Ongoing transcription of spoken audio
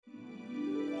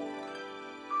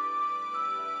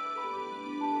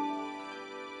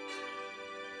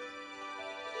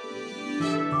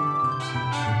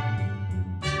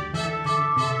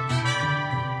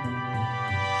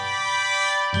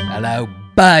Hello,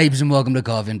 babes, and welcome to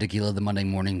Coffee and Tequila, the Monday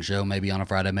morning show. Maybe on a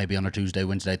Friday, maybe on a Tuesday,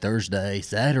 Wednesday, Thursday,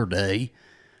 Saturday,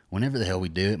 whenever the hell we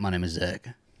do it. My name is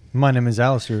Zach. My name is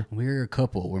Alistair. We're a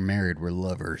couple. We're married. We're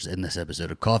lovers. And this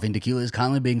episode of Coffee and Tequila is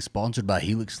kindly being sponsored by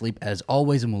Helix Sleep, as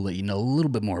always, and we'll let you know a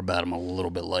little bit more about them a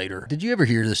little bit later. Did you ever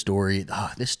hear this story?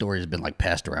 This story has been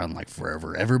passed around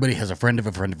forever. Everybody has a friend of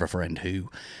a friend of a friend who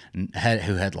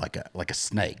had like a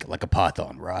snake, like a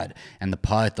python, right? And the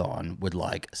python would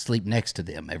sleep next to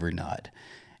them every night.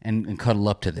 And cuddle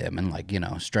up to them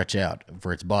and stretch out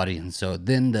for its body. And so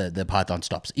then the python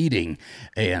stops eating,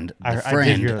 and the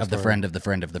friend of the friend of the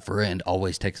friend of the friend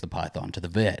always takes the python to the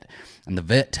vet. And the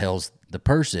vet tells the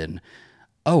person,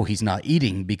 oh, he's not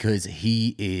eating because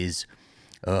he is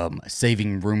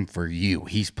saving room for you.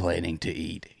 He's planning to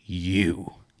eat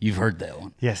you. You've heard that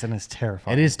one. Yes, and it's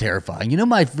terrifying. It is terrifying. You know,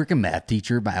 my freaking math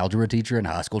teacher, my algebra teacher in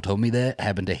high school told me that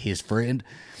happened to his friend.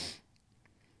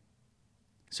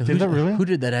 So who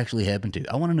did that actually happen to?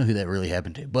 I want to know who that really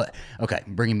happened to. But, okay,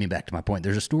 bringing me back to my point.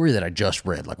 There's a story that I just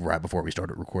read, right before we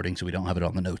started recording, so we don't have it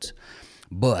on the notes.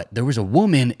 But there was a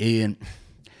woman in...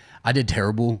 I did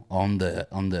terrible on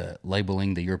the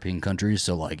labeling the European countries,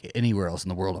 so, anywhere else in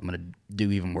the world, I'm going to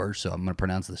do even worse, so I'm going to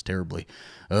pronounce this terribly.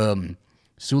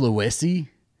 Sulawesi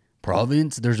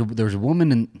province, there's a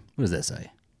woman in... What does that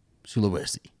say?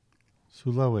 Sulawesi.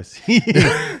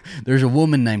 There's a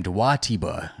woman named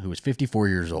Watiba who was 54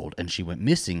 years old, and she went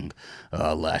missing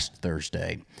last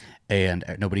Thursday, and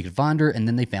nobody could find her. And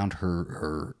then they found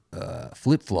her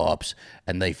flip-flops,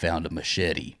 and they found a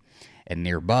machete, and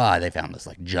nearby they found this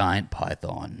giant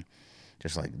python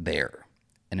just there.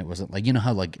 And it wasn't you know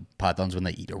how pythons, when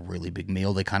they eat a really big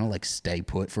meal, they kind of stay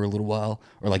put for a little while,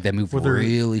 or they move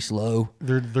really slow.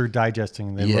 They're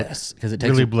digesting. Yes, because it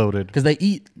takes really bloated. Because they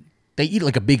eat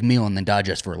a big meal and then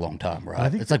digest for a long time,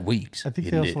 right? It's weeks. I think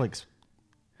they also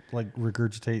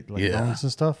regurgitate bones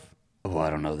and stuff. Oh, I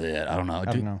don't know that. I don't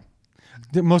know.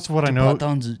 Most of what I know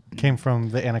came from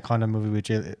the Anaconda movie with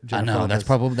Jennifer I know.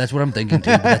 Lopez. That's what I'm thinking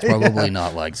too. But that's probably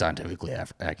not scientifically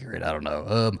accurate. I don't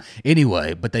know.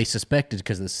 Anyway, but they suspected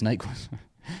because the snake was.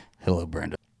 Hello,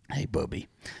 Brenda. Hey, Bubby.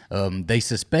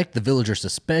 The villager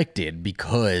suspected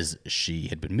because she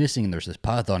had been missing and there's this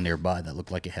python nearby that looked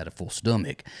like it had a full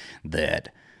stomach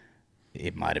that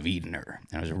it might have eaten her.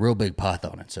 And it was a real big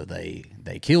python, and so they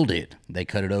killed it. They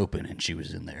cut it open, and she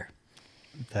was in there.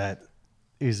 That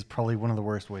is probably one of the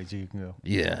worst ways you can go.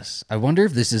 Yes. I wonder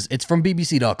if it's from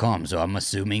BBC.com, so I'm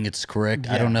assuming it's correct.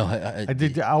 Yeah. I don't know. I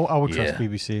would trust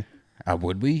BBC.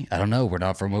 Would we? I don't know. We're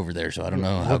not from over there, so I don't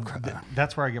know how.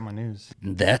 That's where I get my news.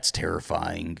 That's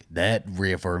terrifying. That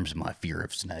reaffirms my fear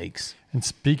of snakes. And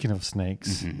speaking of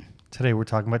snakes, today we're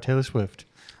talking about Taylor Swift.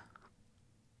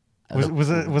 Was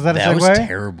that a segue? That was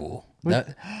terrible.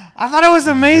 I thought it was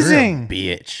amazing.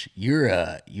 You're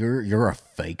a bitch. You're a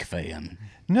fake fan.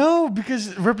 No,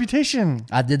 because Reputation.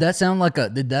 Did that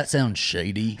sound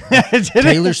shady?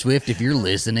 Taylor Swift, if you're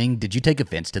listening, did you take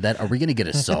offense to that? Are we going to get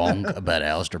a song about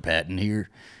Alistair Patton here?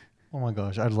 Oh my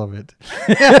gosh, I'd love it.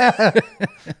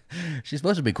 She's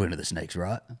supposed to be Queen of the Snakes,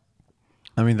 right?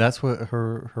 I mean, that's what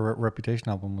her Reputation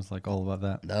album was all about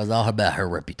that. That was all about her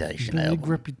Reputation album. Big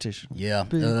Reputation. Yeah.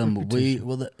 Big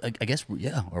Reputation. I guess,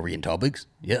 yeah. Are we in topics?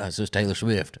 Yeah, so it's Taylor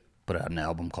Swift put out an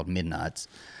album called Midnights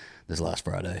this last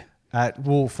Friday.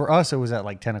 For us, it was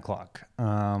at 10 o'clock.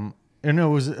 And it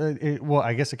was,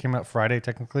 I guess it came out Friday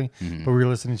technically, but we were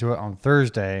listening to it on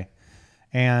Thursday.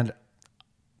 And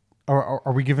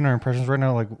are we giving our impressions right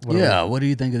now? What do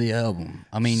you think of the album?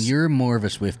 I mean, you're more of a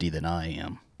Swiftie than I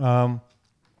am.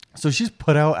 So she's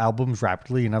put out albums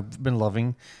rapidly, and I've been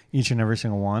loving each and every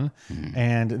single one.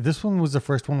 And this one was the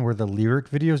first one where the lyric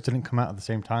videos didn't come out at the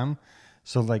same time.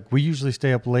 So we usually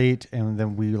stay up late and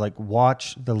then we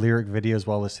watch the lyric videos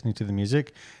while listening to the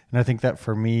music. And I think that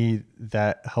for me,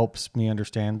 that helps me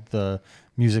understand the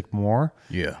music more.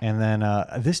 Yeah. And then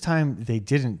this time they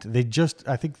didn't.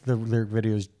 I think the lyric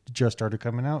videos just started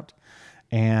coming out.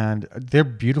 And they're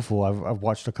beautiful. I've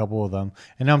watched a couple of them.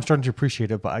 And now I'm starting to appreciate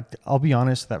it. But I'll be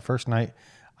honest, that first night,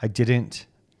 I didn't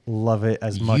love it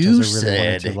as much as I really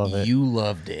wanted to love it. You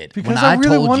loved it. Because I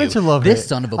really wanted to love it. This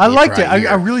son of a bitch, I liked it.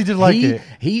 I really did like it.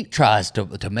 He tries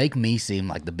to make me seem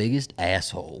like the biggest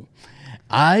asshole.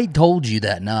 I told you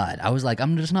that night. I was like,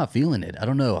 I'm just not feeling it. I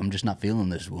don't know. I'm just not feeling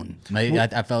this one. Maybe I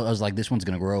was like, this one's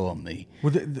going to grow on me.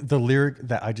 Well, the lyric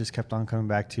that I just kept on coming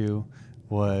back to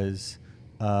was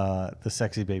the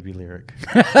sexy baby lyric.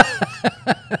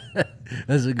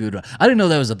 That's a good one. I didn't know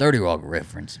that was a 30 Rock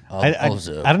reference. I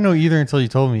don't know either until you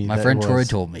told me. My friend Troy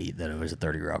told me that it was a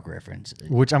 30 Rock reference.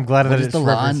 Which I'm glad that it's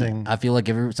referencing. I feel like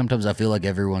sometimes I feel like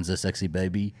everyone's a sexy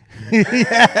baby.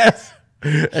 Yes.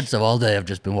 And so all day I've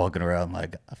just been walking around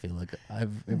like I feel like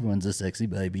everyone's a sexy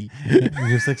baby.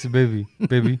 You're a sexy baby,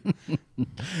 baby.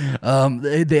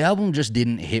 The album just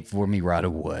didn't hit for me right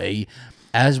away.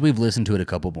 As we've listened to it a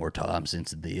couple more times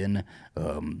since then,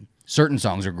 certain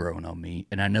songs are growing on me,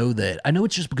 and I know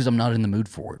it's just because I'm not in the mood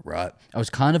for it. Right? I was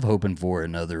kind of hoping for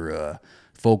another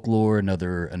Folklore,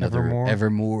 another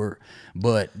Evermore,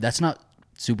 but that's not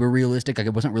super realistic. Like I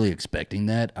wasn't really expecting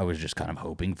that. I was just kind of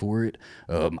hoping for it.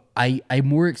 I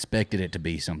more expected it to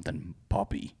be something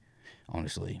poppy,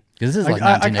 honestly, because this is like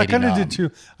I 1989. kind of did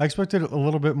too. I expected a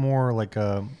little bit more like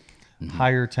a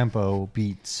higher tempo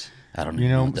beats. I don't you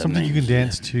know know, what that something you means. can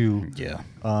dance to. Yeah.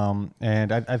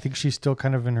 And I think she's still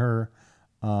kind of in her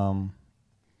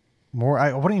more.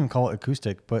 I wouldn't even call it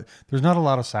acoustic, but there's not a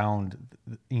lot of sound.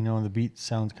 You know, and the beat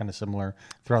sounds kind of similar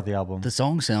throughout the album. The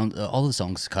song sound, all the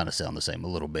songs kind of sound the same a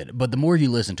little bit, but the more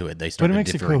you listen to it, they start But it to makes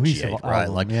a differentiate, cohesive right?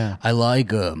 album, Like yeah. I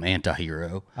like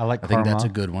Anti-Hero. I think that's Karma. a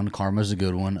good one. Karma's a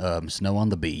good one. Snow on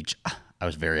the Beach. I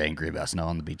was very angry about Snow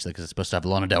on the Beach because it's supposed to have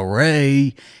Lana Del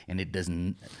Rey, and it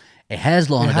doesn't. It has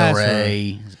Lana Del has her.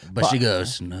 Rey, but she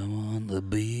goes Snow on the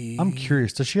Beach. I'm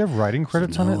curious. Does she have writing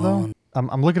credits on it though?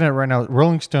 I'm looking at it right now.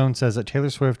 Rolling Stone says that Taylor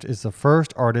Swift is the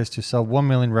first artist to sell 1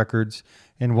 million records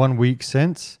in 1 week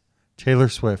since Taylor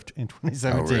Swift in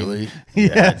 2017. Oh, really?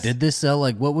 Yes. Yeah. Did this sell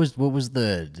like what was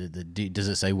the does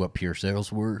it say what pure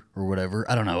sales were or whatever?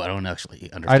 I don't know. I don't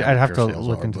actually understand. I'd what have pure to sales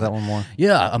look are, into but that one more.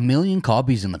 Yeah, 1 million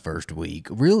copies in the first week.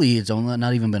 Really, it's only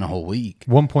not even been a whole week.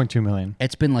 1.2 million.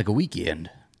 It's been like a weekend.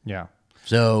 Yeah.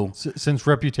 So Since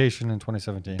Reputation in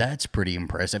 2017. that's pretty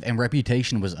impressive. And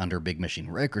Reputation was under Big Machine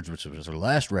Records, which was her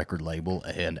last record label,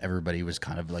 and everybody was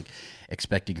kind of like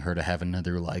expecting her to have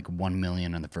another like 1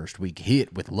 million in the first week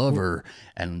hit with Lover,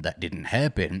 and that didn't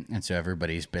happen. And so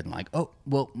everybody's been like, oh,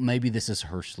 well, maybe this is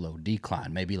her slow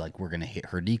decline. Maybe like we're going to hit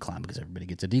her decline because everybody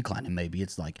gets a decline. And maybe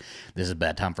it's like this is a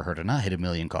bad time for her to not hit 1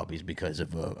 million copies because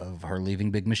of her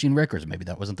leaving Big Machine Records. Maybe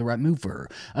that wasn't the right move for her.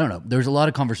 I don't know. There's a lot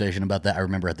of conversation about that. I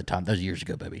remember at the time. That was years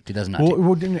ago, baby.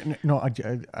 2019. No,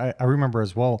 I remember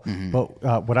as well. Mm-hmm.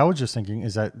 But what I was just thinking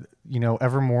is that, you know,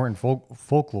 Evermore and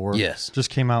Folklore Yes. just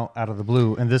came out of the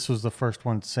blue. And this was the first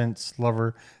one since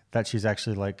Lover that she's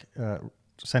actually like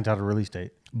sent out a release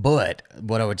date. But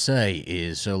what I would say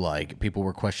is, so like people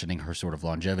were questioning her sort of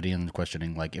longevity and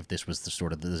questioning like if this was the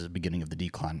sort of the beginning of the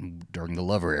decline during the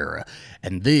Lover era,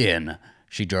 and then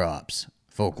she drops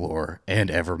Folklore and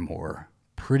Evermore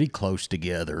pretty close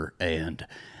together, and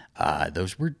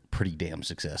those were pretty damn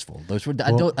successful. Those were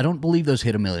I don't believe those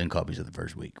hit 1 million copies in the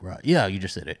first week, right? Yeah, you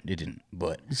just said it. It didn't,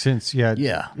 but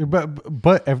Yeah.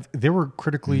 But they were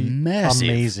critically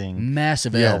amazing.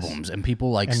 massive Yes. albums, and people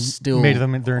like And still made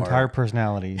them their are- entire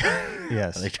personality.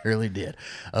 Yes. They surely did.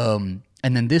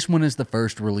 And then this one is the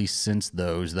first release since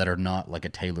those that are not like a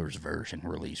Taylor's version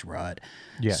release, right?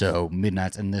 Yes. So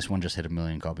Midnight's and this one just hit 1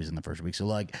 million copies in the first week. So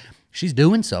like she's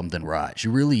doing something right. She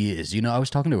really is. You know, I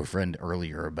was talking to a friend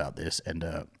earlier about this and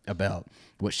about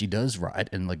what she does right,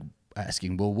 and like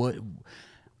asking, well,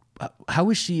 how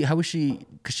is she?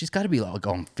 Because she's got to be like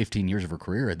on 15 years of her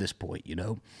career at this point, you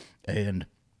know, and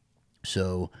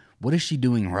so what is she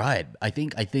doing right? I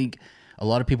think a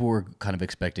lot of people were kind of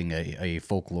expecting a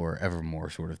Folklore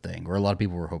Evermore sort of thing, or a lot of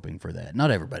people were hoping for that.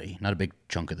 Not everybody, not a big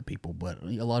chunk of the people, but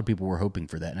a lot of people were hoping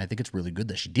for that. And I think it's really good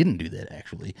that she didn't do that,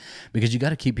 actually, because you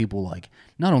got to keep people like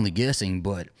not only guessing,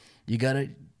 but you got to.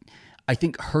 I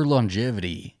think her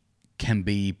longevity can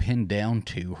be pinned down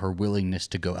to her willingness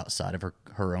to go outside of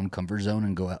her own comfort zone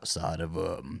and go outside of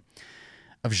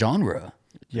genre.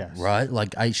 Yes. Right?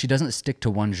 Like she doesn't stick to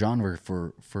one genre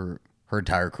for her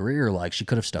entire career. Like she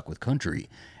could have stuck with country,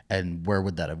 and where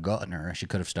would that have gotten her? She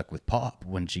could have stuck with pop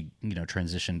when she, you know,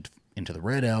 transitioned into the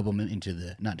Red Album into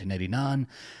the 1989,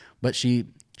 but she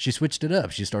switched it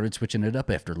up. She started switching it up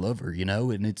after Lover, you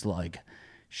know, and it's like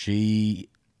she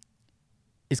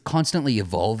is constantly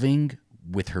evolving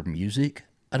with her music.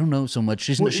 I don't know so much.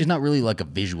 She's not really like a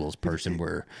visuals person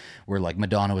where like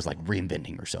Madonna was like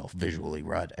reinventing herself visually,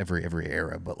 right? Every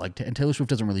era, but like and Taylor Swift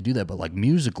doesn't really do that. But like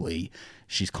musically,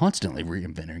 she's constantly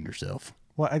reinventing herself.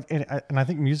 Well, I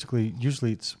think musically,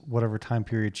 usually it's whatever time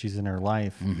period she's in her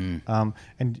life.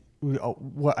 And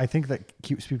what I think that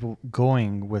keeps people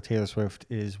going with Taylor Swift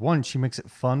is, one, she makes it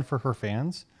fun for her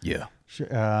fans. Yeah.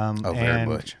 Very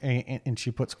much. And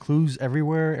she puts clues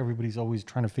everywhere. Everybody's always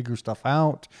trying to figure stuff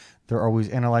out. They're always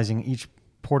analyzing each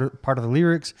part of the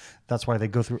lyrics. That's why they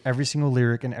go through every single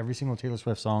lyric in every single Taylor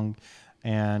Swift song.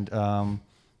 And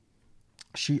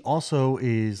she also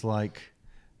is like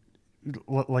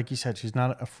you said, she's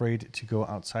not afraid to go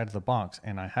outside of the box.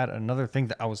 And I had another thing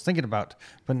that I was thinking about,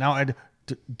 but now I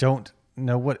don't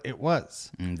know what it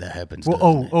was. That happens.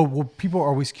 Well, well, people are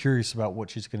always curious about what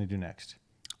she's going to do next.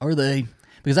 Are they?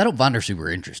 Because I don't find her super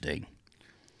interesting.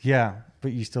 Yeah,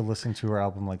 but you still listen to her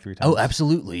album like 3 times. Oh,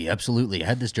 absolutely, absolutely. I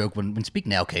had this joke when Speak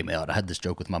Now came out. I had this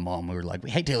joke with my mom. We were like,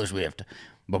 we hate Taylor Swift,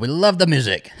 but we love the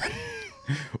music.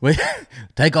 We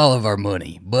take all of our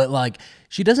money. But, like,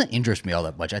 she doesn't interest me all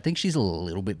that much. I think she's a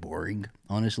little bit boring,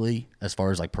 honestly, as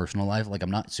far as, like, personal life. Like,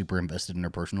 I'm not super invested in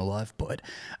her personal life, but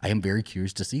I am very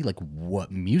curious to see, like,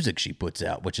 what music she puts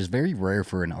out, which is very rare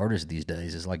for an artist these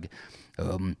days. Is like,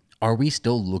 are we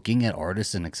still looking at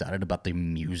artists and excited about the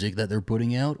music that they're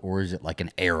putting out, or is it like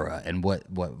an era and what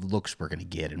looks we're going to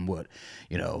get and what,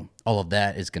 all of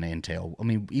that is going to entail? I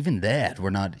mean, even that,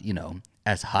 we're not,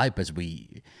 as hype as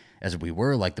we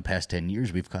were like the past 10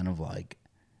 years. We've kind of like,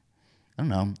 I don't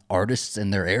know, artists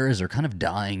and their eras are kind of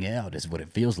dying out is what it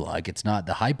feels like. It's not,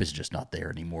 the hype is just not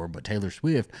there anymore, but Taylor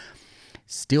Swift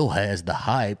still has the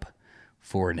hype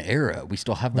for an era. We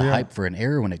still have the hype for an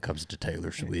era when it comes to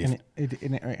Taylor Swift.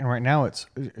 And right now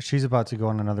she's about to go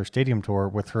on another stadium tour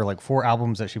with her like 4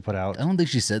 albums that she put out. I don't think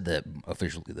she said that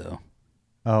officially though.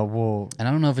 Well, and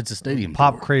I don't know if it's a stadium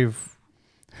Pop tour. Crave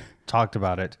talked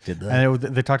about it. Did they? And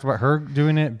they talked about her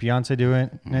doing it, Beyonce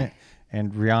doing it,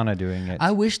 and Rihanna doing it.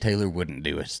 I wish Taylor wouldn't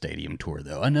do a stadium tour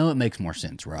though. I know it makes more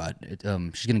sense, right? She's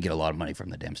going to get a lot of money from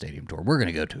the damn stadium tour. We're going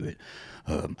to go to it.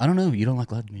 I don't know. You don't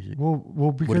like live music?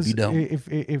 Well, because you don't?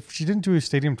 If she didn't do a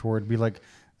stadium tour, it'd be like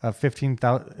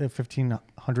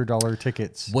 $1,500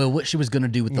 tickets. Well, what she was going to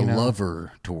do with the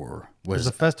Lover tour was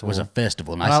a festival.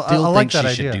 And I still think she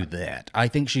should idea. do that. I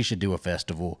think she should do a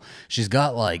festival. She's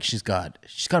got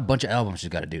a bunch of albums she's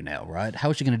got to do now, right?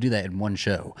 How is she going to do that in one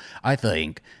show? I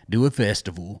think do a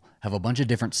festival, have a bunch of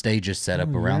different stages set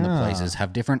up around the places,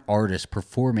 have different artists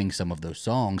performing some of those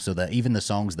songs, so that even the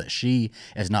songs that she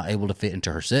is not able to fit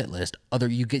into her set list,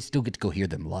 still get to go hear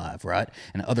them live, right?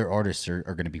 And other artists are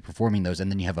going to be performing those,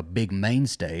 and then you have a big main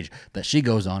stage that she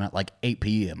goes on at like 8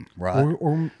 p.m., right?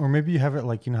 Or maybe you have it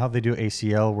like, how they do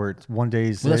ACL, where it's one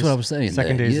day's that's what I was saying.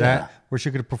 Second day's that, where she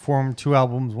could perform 2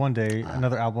 albums one day,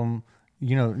 another album.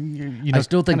 I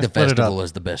still think the festival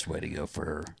is the best way to go for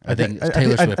her. I think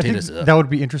Taylor Swift hit us up. That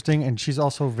would be interesting, and she's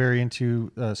also very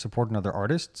into supporting other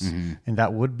artists, and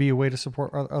that would be a way to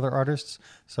support other artists.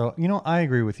 So, I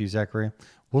agree with you, Zachary.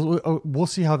 We'll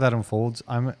see how that unfolds.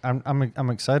 I'm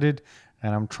excited,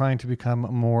 and I'm trying to become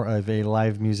more of a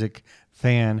live music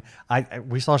fan.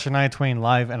 We saw Shania Twain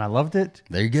live, and I loved it.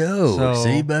 There you go. So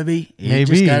see, baby? You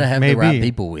just got to have the right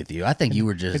people with you. I think you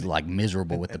were just like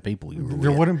miserable with the people you were with.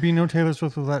 There wouldn't be no Taylor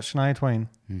Swift without Shania Twain.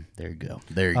 There you go.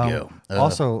 There you go.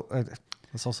 Also,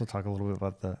 let's also talk a little bit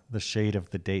about the shade of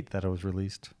the date that it was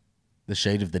released. The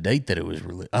shade of the date that it was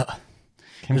released.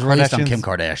 It was Kim released on Kardashian's Kim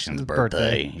Kardashian's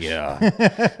birthday. Yeah.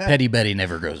 Petty Betty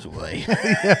never goes away.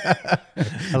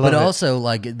 But also,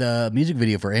 like, the music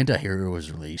video for Anti-Hero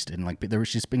was released, and like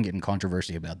she's been getting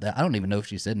controversy about that. I don't even know if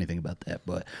she said anything about that,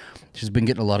 but she's been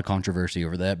getting a lot of controversy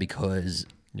over that because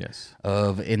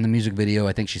in the music video,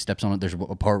 I think she steps on it. There's a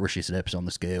part where she steps on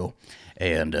the scale,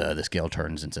 and the scale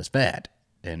turns and says fat.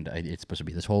 And it's supposed to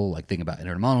be this whole like thing about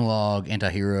inner monologue,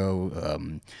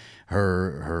 Anti-Hero,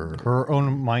 her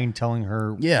own mind telling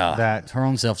her that her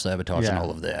own self-sabotage and all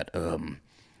of that.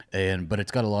 But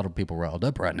it's got a lot of people riled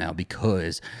up right now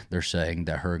because they're saying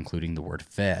that her including the word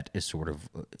fat is sort of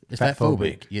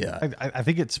fatphobic. Yeah, I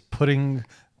think it's putting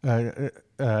a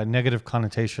negative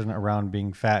connotation around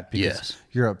being fat because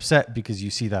you're upset because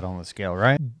you see that on the scale,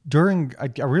 right?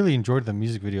 I really enjoyed the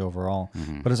music video overall,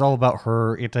 but it's all about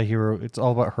her, Anti-Hero. It's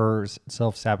all about her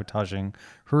self-sabotaging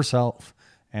herself.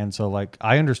 And so, like,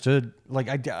 I understood, like,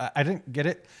 I didn't get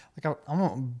it. Like, I'm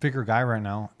a bigger guy right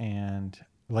now, and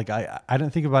like, I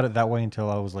didn't think about it that way until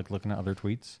I was like looking at other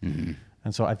tweets.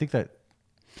 And so I think that,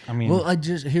 I mean, well, I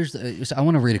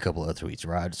want to read a couple of tweets,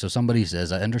 right? So somebody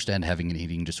says, I understand having an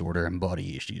eating disorder and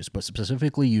body issues, but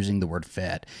specifically using the word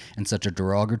fat in such a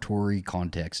derogatory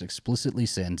context explicitly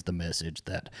sends the message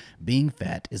that being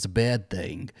fat is a bad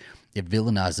thing. It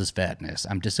villainizes fatness.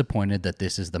 I'm disappointed that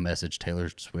this is the message Taylor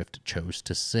Swift chose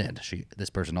to send. This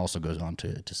person also goes on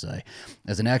to say,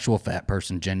 as an actual fat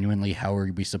person, genuinely, how are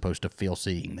we supposed to feel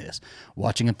seeing this?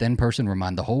 Watching a thin person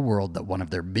remind the whole world that one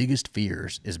of their biggest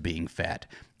fears is being fat,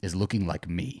 is looking like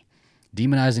me.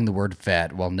 Demonizing the word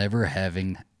fat while never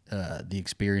having the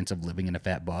experience of living in a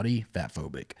fat body,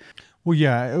 fatphobic. Well,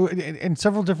 yeah, and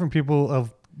several different people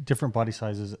of different body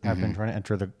sizes have been trying to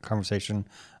enter the conversation.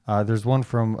 There's one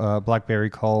from Blackberry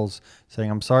Calls saying,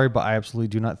 I'm sorry, but I absolutely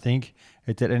do not think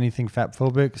it did anything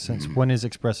fatphobic since one is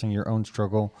expressing your own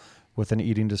struggle with an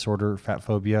eating disorder, fat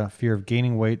phobia. Fear of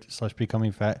gaining weight /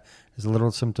 becoming fat is a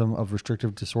literal symptom of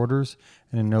restrictive disorders,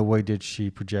 and in no way did she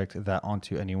project that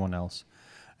onto anyone else.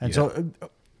 And so,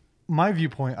 my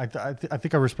viewpoint, I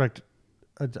think I respect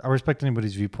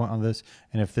anybody's viewpoint on this,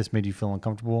 and if this made you feel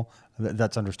uncomfortable,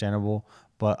 that's understandable.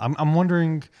 But I'm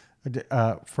wondering,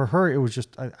 for her, it was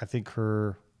just I think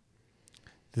her.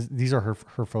 These are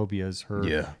her phobias,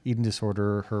 her eating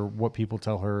disorder, her what people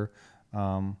tell her,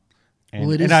 and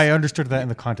I understood that in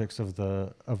the context of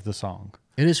the song.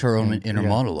 It is her own inner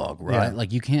monologue, right? Yeah.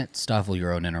 Like you can't stifle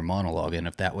your own inner monologue, and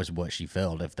if that was what she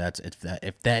felt, if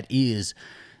that is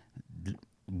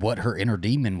what her inner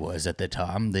demon was at the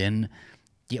time, then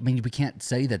I mean we can't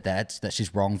say that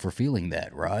she's wrong for feeling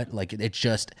that, right? Like it's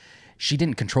just. She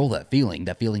didn't control that feeling.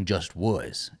 That feeling just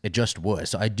was. It just was.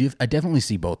 So I definitely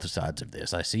see both sides of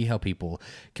this. I see how people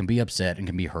can be upset and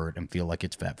can be hurt and feel like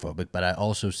it's fat phobic, but I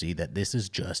also see that this is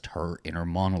just her inner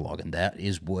monologue, and that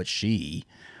is what she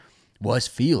was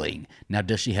feeling. Now,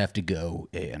 does she have to go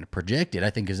and project it? I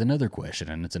think is another question,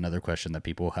 and it's another question that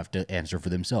people have to answer for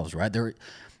themselves, right?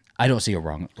 I don't see a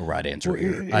wrong or right answer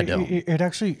here. I don't. It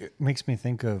actually makes me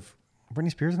think of Britney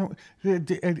Spears?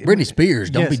 Britney Spears,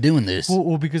 don't be doing this.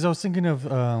 Well, because I was thinking of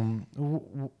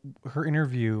her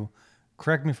interview,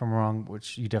 correct me if I'm wrong,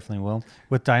 which you definitely will,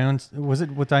 with Diane, was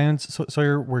it with Diane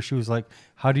Sawyer, where she was like,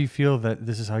 how do you feel that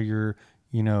this is how you're,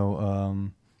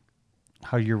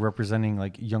 how you're representing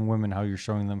like young women, how you're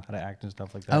showing them how to act and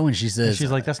stuff like that. Oh, and she's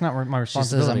like, that's not my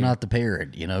responsibility. She says, I'm not the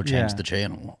parent, change the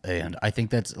channel. And I think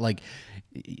that's like...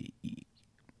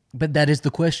 But that is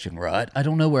the question, right? I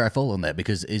don't know where I fall on that,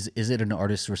 because is it an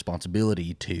artist's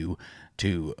responsibility to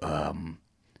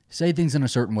say things in a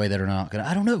certain way that are not gonna?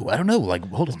 I don't know. Like,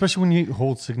 especially when you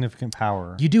hold significant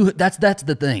power. You do. That's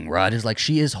the thing, right? Is like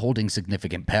she is holding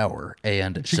significant power,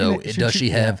 and does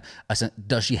she have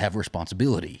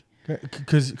responsibility?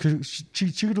 Because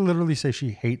she could literally say she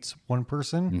hates one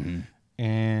person,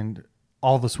 and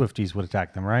all the Swifties would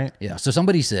attack them, right? Yeah. So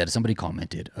somebody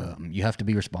commented, you have to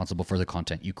be responsible for the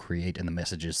content you create and the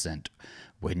messages sent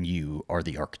when you are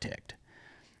the architect.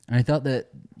 And I thought that,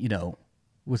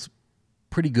 was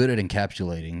pretty good at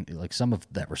encapsulating like some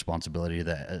of that responsibility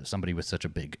that somebody with such a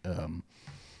big,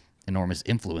 enormous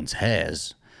influence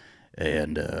has.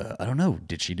 And I don't know,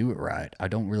 did she do it right? I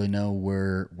don't really know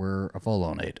where I fall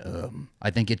on it.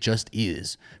 I think it just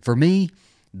is. For me,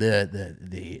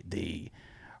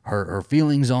 her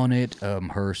feelings on it,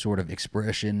 her sort of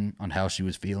expression on how she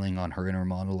was feeling on her inner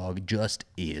monologue just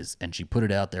is. And she put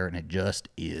it out there, and it just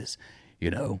is,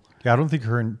 Yeah, I don't think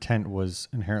her intent was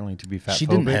inherently to be fat-phobic. She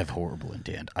didn't have horrible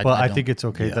intent. I think it's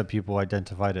okay that people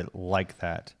identified it like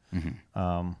that.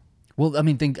 Mm-hmm. Well, I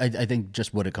mean, I think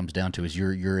just what it comes down to is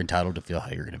you're entitled to feel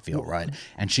how you're going to feel, right?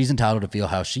 And she's entitled to feel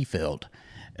how she felt.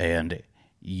 And...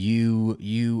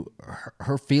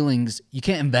 her feelings, you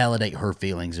can't invalidate her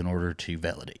feelings in order to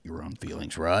validate your own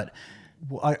feelings, right?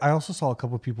 Well, I also saw a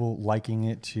couple of people liking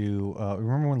it to,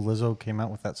 remember when Lizzo came out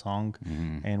with that song,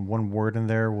 and one word in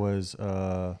there was,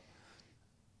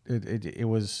 it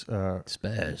was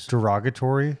spaz,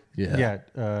 derogatory,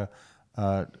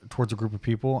 towards a group of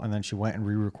people, and then she went and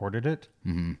re-recorded it,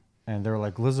 and they were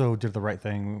like, Lizzo did the right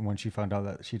thing when she found out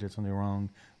that she did something wrong,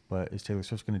 but is Taylor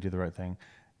Swift going to do the right thing?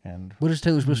 And what is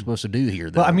Taylor Swift supposed to do here,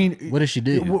 though? But I mean, what does she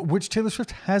do? Which Taylor Swift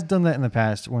has done that in the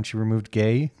past when she removed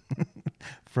 "gay"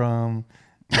 from.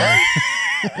 Go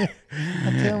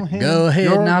ahead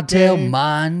and I'll tell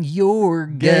mine you're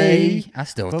gay. I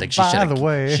still think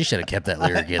she should have kept that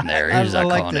lyric in there. It was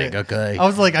iconic. Okay, I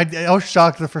was like, I was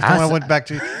shocked the first time I went back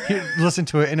to listen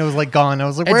to it, and it was like gone. I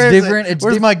was like,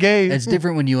 where's my gay? It's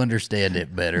different when you understand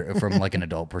it better from like an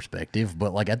adult perspective.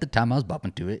 But like at the time I was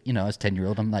bopping to it, as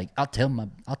 10-year-old, I'm like, I'll tell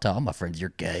all my friends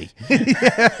you're gay.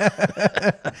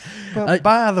 But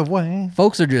by the way,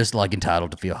 folks are just like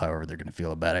entitled to feel however they're going to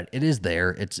feel about it. It is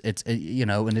there. It's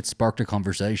and it sparked a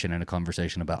conversation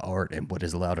about art and what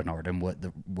is allowed in art and what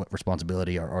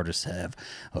responsibility our artists have.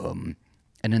 And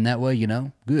in that way,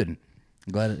 good. I'm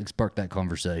glad it sparked that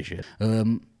conversation.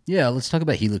 Yeah, let's talk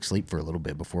about Helix Sleep for a little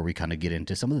bit before we kind of get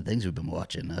into some of the things we've been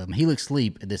watching. Helix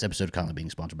Sleep, this episode kind of being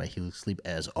sponsored by Helix Sleep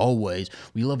as always.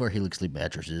 We love our Helix Sleep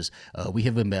mattresses. We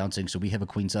have been bouncing, so we have a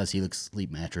queen-size Helix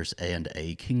Sleep mattress and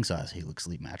a king-size Helix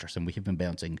Sleep mattress, and we have been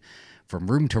bouncing from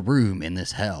room to room in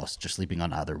this house, just sleeping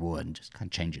on either one, just kind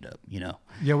of change it up,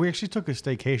 Yeah, we actually took a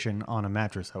staycation on a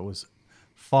mattress that was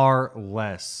far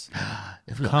less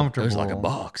comfortable. It was like a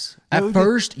box. At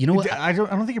first, you know what? I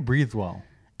don't think it breathed well.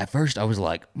 At first, I was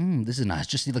like, this is nice.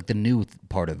 Just see like the new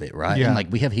part of it, right? Yeah. And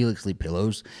like we have Helix Sleep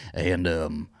pillows,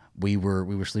 and we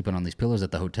were sleeping on these pillows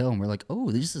at the hotel, and we're like,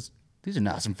 oh, this is these are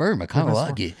nice and firm. I kind of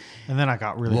like it. And then I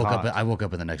got really hot. I woke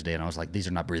up in the next day and I was like, these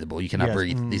are not breathable. You cannot Yes,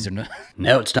 breathe. These are not.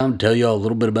 Now it's time to tell you all a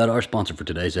little bit about our sponsor for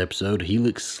today's episode,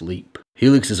 Helix Sleep.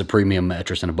 Helix is a premium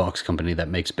mattress and a box company that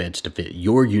makes beds to fit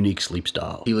your unique sleep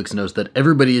style. Helix knows that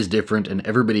everybody is different and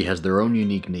everybody has their own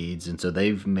unique needs, and so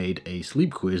they've made a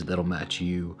sleep quiz that'll match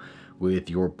you with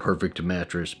your perfect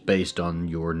mattress based on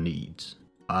your needs.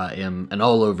 I am an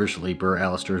all-over sleeper.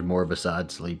 Alistair's more of a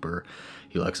side sleeper.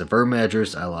 He likes a firm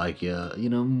mattress. I like,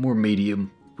 more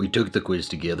medium. We took the quiz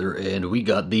together and we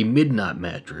got the Midnight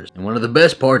Mattress. And one of the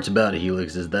best parts about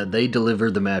Helix is that they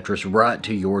deliver the mattress right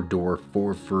to your door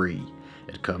for free.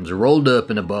 It comes rolled up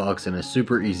in a box and is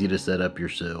super easy to set up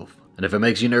yourself. And if it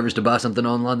makes you nervous to buy something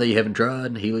online that you haven't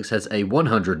tried, Helix has a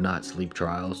 100-night sleep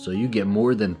trial, so you get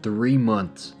more than 3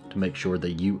 months to make sure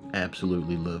that you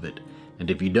absolutely love it. And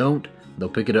if you don't, they'll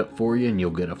pick it up for you and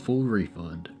you'll get a full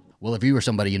refund. Well, if you or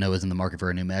somebody you know is in the market for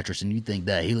a new mattress and you think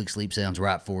that Helix Sleep sounds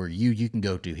right for you, you can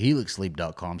go to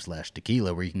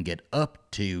helixsleep.com/tequila where you can get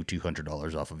up to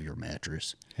 $200 off of your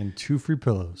mattress. And 2 free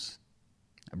pillows.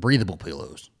 Breathable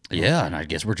pillows. Yeah, and I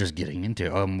guess we're just getting into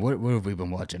what have we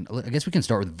been watching? I guess we can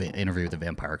start with Interview with the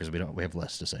Vampire because we have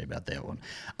less to say about that one.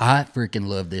 I freaking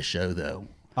love this show though.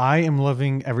 I am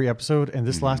loving every episode, and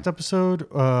this last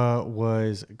episode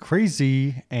was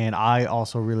crazy, and I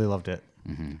also really loved it.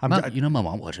 My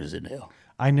mom watches it now.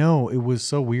 I know, it was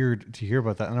so weird to hear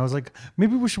about that, and I was like,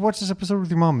 maybe we should watch this episode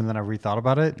with your mom, and then I rethought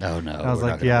about it. Oh no, and I was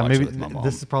like, yeah, maybe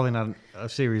this is probably not a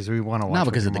series we want to watch. Not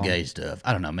because with of the your gay stuff.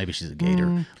 I don't know. Maybe she's a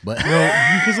gator, but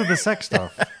well, because of the sex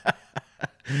stuff.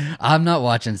 I'm not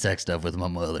watching sex stuff with my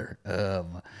mother.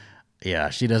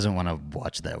 Yeah, she doesn't want to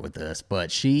watch that with us.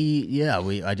 But I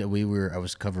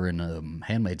was covering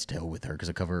Handmaid's Tale with her because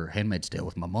I cover Handmaid's Tale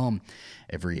with my mom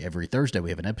every Thursday. We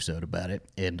have an episode about it,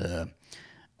 and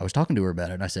I was talking to her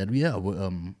about it, and I said, yeah,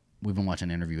 we've been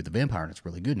watching Interview with the Vampire, and it's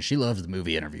really good. And she loves the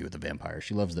movie Interview with the Vampire.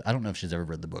 She loves I don't know if she's ever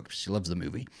read the book, but she loves the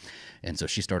movie. And so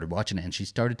she started watching it, and she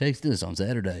started texting us on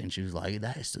Saturday, and she was like,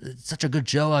 it's such a good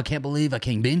show. I can't believe I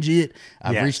can't binge it.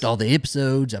 I've reached all the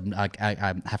episodes.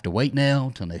 I have to wait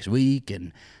now till next week.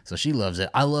 And so she loves it.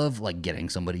 I love, like, getting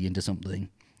somebody into something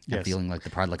and feeling like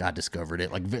the pride, like I discovered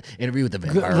it. Like, Interview with the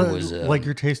Vampire was... like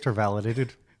your tastes are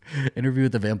validated. Interview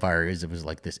with the Vampire it was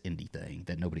like this indie thing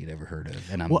that nobody had ever heard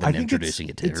of, and I'm introducing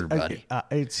it to everybody.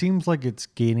 It seems like it's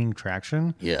gaining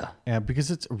traction. Yeah,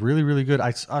 because it's really, really good. I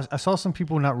saw some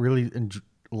people not really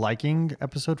liking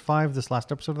episode 5. This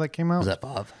last episode that came out. Was that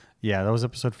 5? Yeah, that was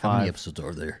episode 5. How many episodes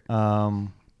are there?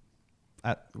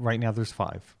 Right now there's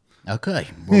 5. Okay,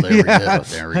 well there we go.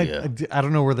 There we go. I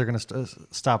don't know where they're going to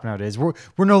stop nowadays. We're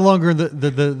no longer in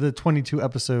the 22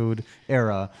 episode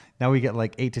era. Now we get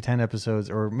like 8 to 10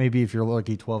 episodes, or maybe if you're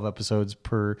lucky, 12 episodes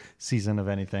per season of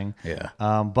anything. Yeah.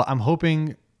 But I'm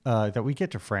hoping that we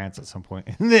get to France at some point.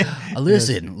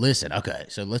 Listen. Okay,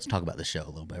 so let's talk about the show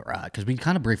a little bit, right? Because we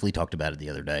kind of briefly talked about it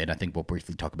the other day, and I think we'll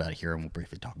briefly talk about it here, and we'll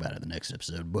briefly talk about it in the next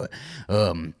episode. But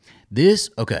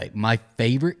my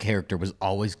favorite character was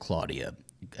always Claudia.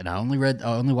 And I only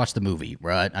watched the movie,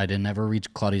 right? I didn't ever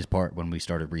reach Claudia's part when we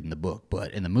started reading the book.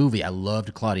 But in the movie, I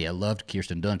loved Claudia. I loved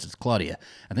Kirsten Dunst as Claudia.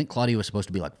 I think Claudia was supposed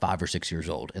to be like 5 or 6 years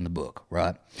old in the book,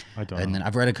 right? I don't know. And then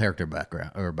I've read a character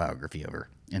background or biography of her.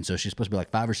 And so she's supposed to be like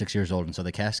 5 or 6 years old. And so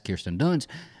they cast Kirsten Dunst,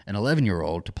 an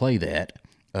 11-year-old, to play that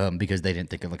because they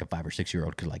didn't think of like a 5 or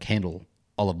 6-year-old could like handle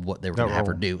all of what they were going to have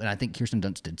her do. And I think Kirsten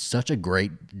Dunst did such a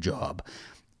great job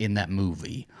in that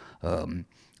movie.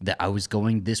 That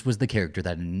this was the character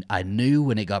that I knew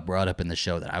when it got brought up in the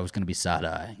show that I was going to be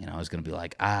side-eye. I was going to be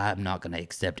like, I'm not going to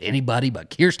accept anybody but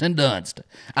Kirsten Dunst.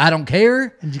 I don't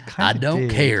care. And you I don't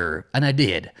care. And I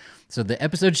did. So the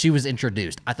episode she was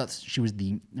introduced, I thought she was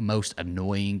the most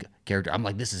annoying character. I'm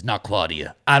like, this is not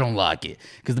Claudia. I don't like it.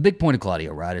 Because the big point of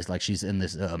Claudia, right, is like she's in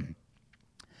this,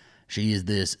 she is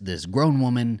this grown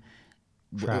woman,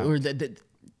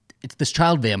 it's this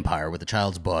child vampire with a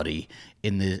child's body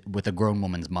with a grown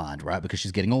woman's mind, right? Because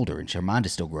she's getting older and her mind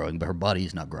is still growing, but her body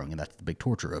is not growing, and that's the big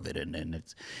torture of it. And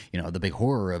it's the big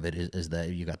horror of it is that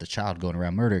you got the child going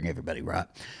around murdering everybody, right?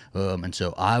 And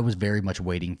so I was very much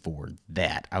waiting for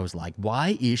that. I was like,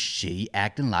 why is she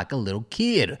acting like a little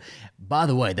kid? By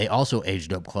the way, they also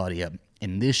aged up Claudia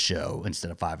in this show. Instead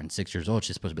of 5 and 6 years old,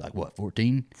 she's supposed to be like, what,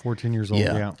 14? 14 years old,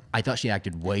 yeah. I thought she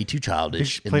acted way too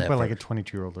childish. She's played by like a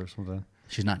 22-year-old or something.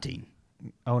 She's 19.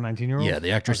 Oh, 19-year-old? Yeah,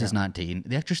 the actress is 19.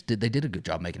 The actress they did a good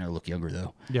job making her look younger,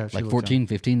 though. Yeah, she like 14,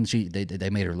 15, they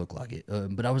made her look like it.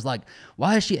 But I was like,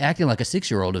 why is she acting like a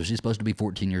 6-year-old if she's supposed to be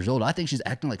 14 years old? I think she's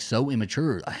acting like so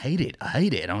immature. I hate it.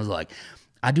 And I was like,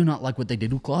 I do not like what they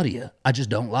did with Claudia. I just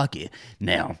don't like it.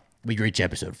 Now, we reach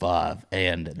episode 5,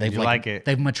 and they've like it.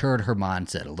 They've matured her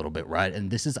mindset a little bit, right?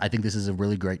 And I think this is a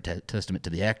really great testament to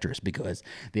the actress, because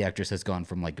the actress has gone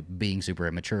from like being super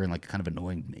immature and like kind of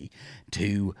annoying me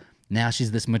to now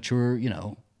she's this mature.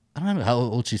 I don't know how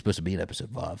old she's supposed to be in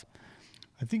episode 5.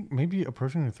 I think maybe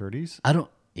approaching her 30s.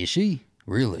 Is she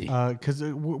really? Because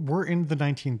we're in the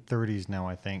 1930s now,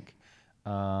 I think.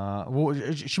 Well,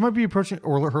 she might be approaching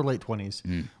or her late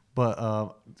 20s. But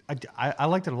I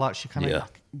liked it a lot. She kind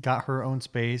of got her own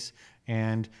space,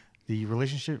 and the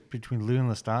relationship between Lou and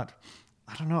Lestat.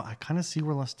 I don't know. I kind of see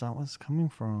where Lestat was coming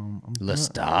from.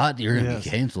 Lestat? You're going to be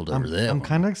canceled over that. I'm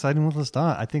kind of excited with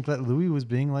Lestat. I think that Louis was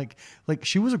being like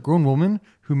she was a grown woman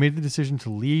who made the decision to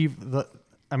leave at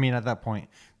that point,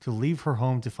 to leave her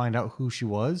home to find out who she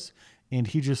was, and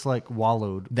he just like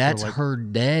wallowed. That's her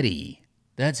daddy.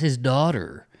 That's his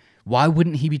daughter. Why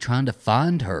wouldn't he be trying to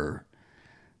find her?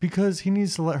 Because he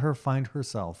needs to let her find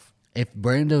herself. If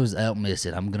Brando's out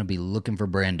missing, I'm going to be looking for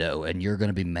Brando, and you're going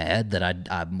to be mad that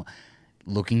I'm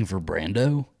looking for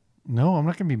Brando? No, I'm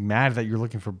not going to be mad that you're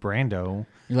looking for Brando.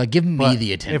 You're like, give me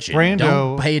the attention. If Brando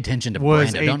don't pay attention to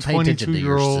Brando. Don't pay attention to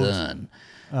your son.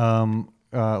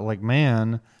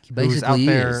 Man who's out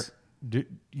there,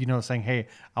 saying, hey,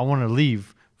 I want to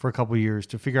leave for a couple of years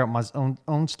to figure out my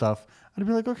own stuff. I'd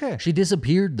be like, okay. She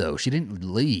disappeared, though. She didn't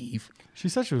leave. She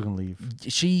said she was going to leave.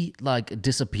 She,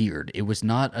 disappeared. It was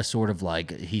not a sort of,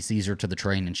 he sees her to the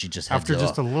train and she just heads after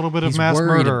just off. a little bit of mass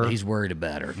murder. He's worried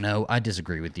about her. No, I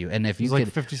disagree with you. And if you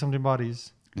could... 50-something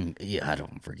bodies. Yeah, I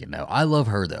don't freaking know. I love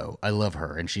her, though. I love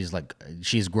her. And she's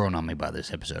grown on me by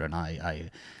this episode. And I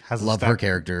love her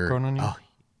character. Grown on you? Oh,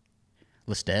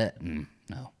 Lestat?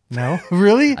 No. No?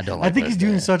 Really? I don't like I think Lestat. He's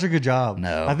doing such a good job.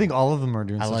 No. I think all of them are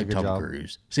doing such a good job. I job. like Tom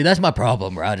Cruise. See, that's my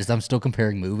problem, right? Is I'm still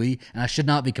comparing movie, and I should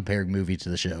not be comparing movie to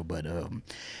the show, but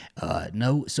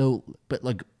no. So, but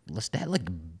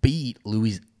Lestat beat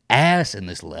Louis' ass in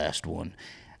this last one.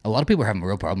 A lot of people are having a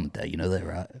real problem with that. You know that,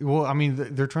 right? Well, I mean,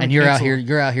 they're trying. And to you're cancel.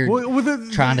 out here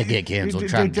trying to get canceled.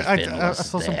 Trying to defend I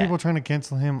saw some people trying to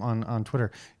cancel him on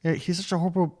Twitter. Yeah, he's such a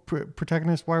horrible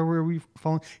protagonist. Why were we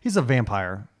following? He's a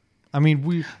vampire. I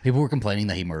mean, people were complaining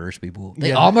that he murders people.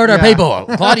 They all murder people.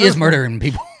 Claudia's murdering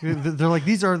people. They're like,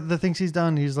 these are the things he's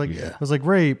done. He's like, it was like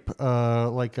rape,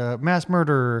 mass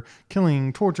murder,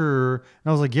 killing, torture. And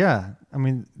I was like, yeah. I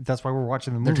mean, that's why we're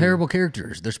watching the movie. They're terrible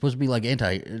characters. They're supposed to be like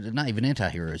not even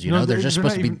anti-heroes. You know, they're just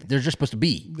supposed to be. They're just supposed to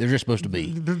be. They're just supposed to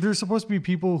be. They're supposed to be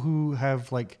people who have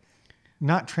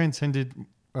not transcended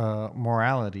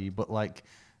morality, but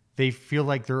they feel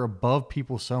like they're above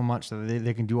people so much that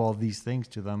they can do all these things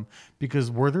to them because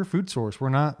we're their food source. We're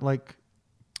not like.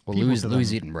 Well,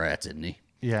 Louis eating rats, isn't he?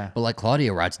 Yeah. But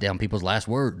Claudia writes down people's last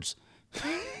words.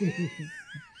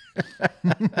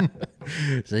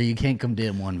 So you can't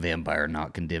condemn one vampire,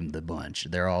 not condemn the bunch.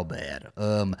 They're all bad.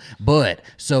 But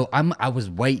so I was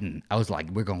waiting. I was like,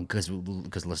 we're going because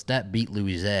Lestat beat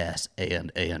Louis' ass,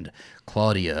 and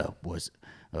Claudia was.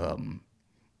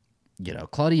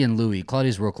 Claudia and Louis.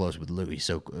 Claudia's real close with Louis,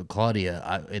 so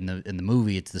Claudia in the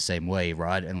movie it's the same way,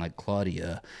 right? And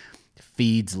Claudia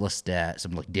feeds Lestat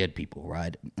some dead people,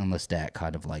 right? And Lestat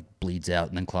kind of bleeds out,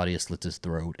 and then Claudia slits his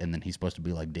throat, and then he's supposed to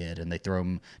be dead, and they throw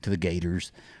him to the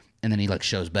gators, and then he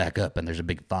shows back up, and there's a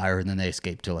big fire, and then they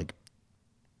escape to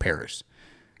Paris.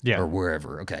 Yeah. Or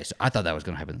wherever. Okay, so I thought that was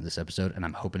going to happen in this episode, and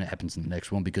I'm hoping it happens in the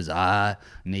next one because I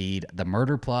need the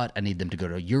murder plot. I need them to go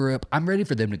to Europe. I'm ready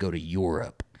for them to go to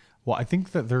Europe. Well, I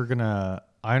think that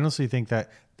I honestly think that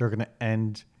they're going to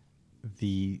end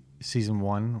the season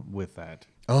 1 with that.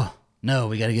 Oh, no,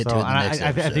 we got to get to it in the next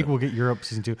episode. I think we'll get Europe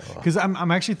season 2. Because I'm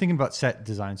actually thinking about set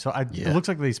design. So it looks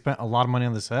like they spent a lot of money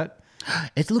on the set.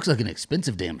 It looks like an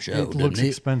expensive damn show. It looks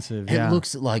expensive, yeah. It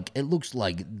looks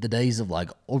like the days of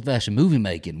old-fashioned movie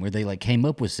making where they came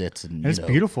up with sets. And it's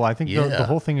beautiful. I think the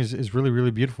whole thing is really, really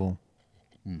beautiful.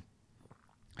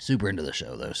 Super into the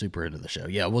show, though. Super into the show.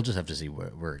 Yeah, we'll just have to see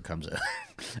where it comes out.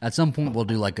 At some point, we'll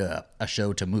do a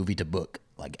show to movie to book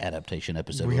adaptation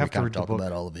episode. We kind of talk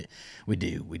about all of it. We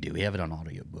do. We have it on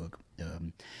audiobook.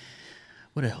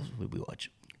 What else would we watch?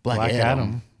 Black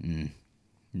Adam.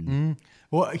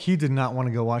 Well, he did not want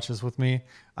to go watch this with me.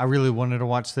 I really wanted to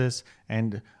watch this,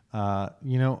 and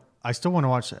I still want to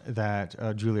watch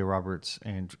that Julia Roberts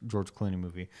and George Clooney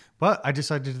movie. But I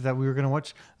decided that we were going to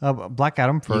watch Black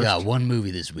Adam first. You got one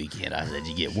movie this weekend. I said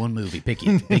you get one movie. Pick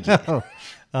it.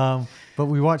 But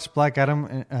we watched Black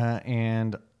Adam,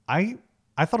 and I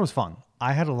thought it was fun.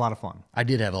 I had a lot of fun. I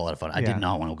did have a lot of fun. I did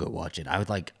not want to go watch it. I would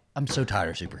I'm so tired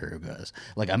of superhero guys.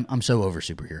 Like I'm so over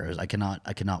superheroes. I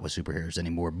cannot with superheroes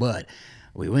anymore. But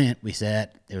we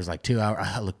sat. It was like 2 hours.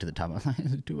 I looked at the time. I was like,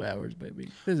 it's 2 hours, baby.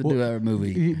 It's a 2 hour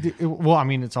movie. Well, I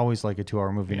mean, it's always like a 2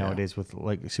 hour movie nowadays with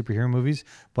like superhero movies.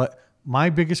 But my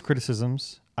biggest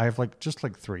criticisms, I have just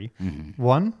three. Mm-hmm.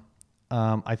 One,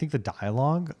 I think the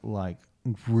dialogue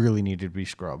really needed to be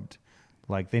scrubbed.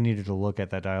 Like they needed to look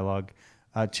at that dialogue.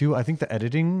 Two, I think the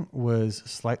editing was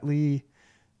slightly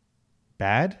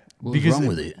bad. What was wrong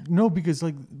with it? No, because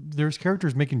there's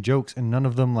characters making jokes and none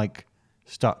of them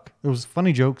stuck. It was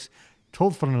funny jokes,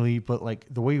 told funnily, but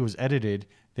the way it was edited,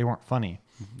 they weren't funny.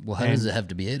 Well, how does it have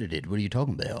to be edited? What are you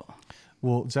talking about?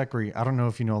 Well, Zachary, I don't know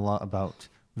if you know a lot about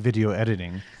video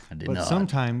editing. I did but not.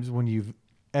 Sometimes when you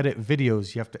edit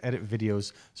videos, you have to edit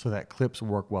videos so that clips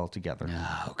work well together.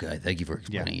 Okay, thank you for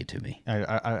explaining it to me.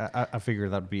 I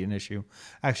figured that would be an issue.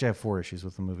 Actually, I have 4 issues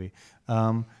with the movie.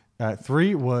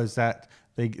 3 was that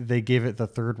they gave it the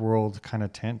third world kind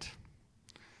of tint.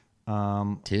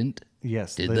 Tint?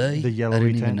 Yes. Did they? The yellowy I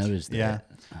didn't tint. even notice that.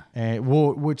 Yeah.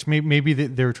 Which maybe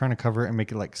they were trying to cover it and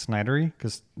make it Snydery,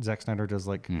 because Zack Snyder does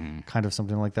kind of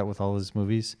something like that with all his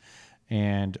movies.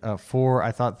 And 4,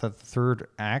 I thought that the third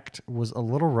act was a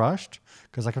little rushed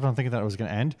because I kept on thinking that it was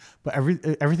going to end. But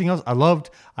everything else I loved.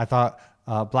 I thought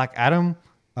Black Adam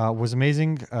was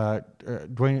amazing.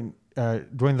 Dwayne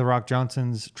The Rock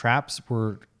Johnson's traps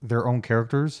were their own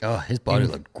characters. Oh, his body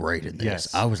looked great in this.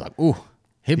 Yes. I was like, ooh,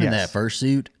 him in Yes. that first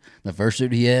suit, the first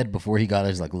suit he had before he got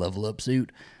his level up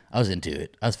suit. I was into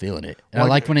it. I was feeling it. And I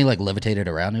liked when he levitated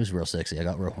around. It was real sexy. I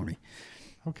got real horny.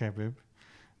 Okay, babe.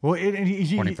 Well,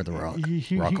 Horny for the Rock.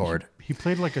 Rock hard. He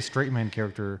played a straight man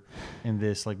character in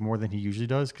this more than he usually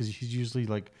does, because he's usually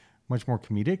much more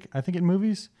comedic, I think, in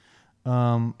movies.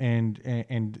 And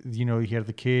he had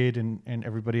the kid and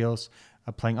everybody else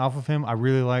playing off of him. I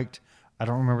really liked. I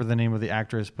don't remember the name of the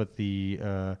actress, but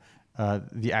the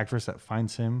actress that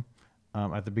finds him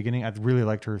at the beginning. I really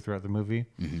liked her throughout the movie.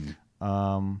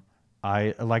 Mm-hmm.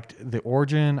 I liked the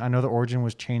origin. I know the origin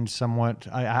was changed somewhat.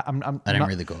 I didn't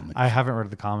read the comics. I haven't read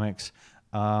the comics,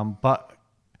 but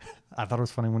I thought it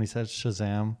was funny when he said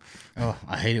Shazam. Oh,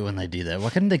 I hate it when they do that. Why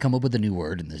couldn't they come up with a new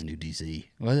word in this new DC?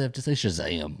 Why do they have to say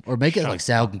Shazam? Or make it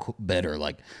sound better,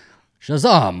 like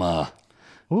Shazam.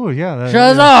 Oh, yeah.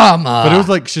 Shazam! But it was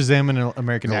Shazam in an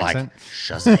American accent.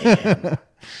 Shazam.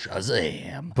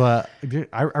 Shazam. But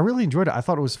I really enjoyed it. I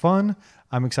thought it was fun.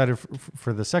 I'm excited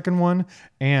for the second one.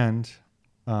 And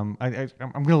I'm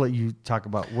going to let you talk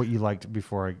about what you liked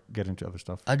before I get into other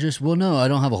stuff. I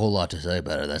don't have a whole lot to say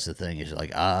about it. That's the thing. Is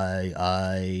I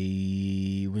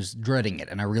was dreading it,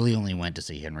 and I really only went to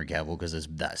see Henry Cavill because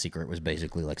that secret was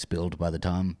basically spilled by the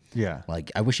time. Yeah.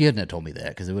 I wish he hadn't told me that,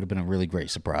 because it would have been a really great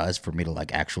surprise for me to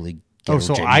actually. So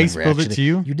I spilled it to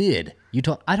you? You did. You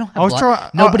told. I don't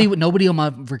have. Nobody on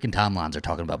my freaking timelines are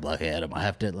talking about Black Adam. I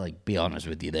have to be honest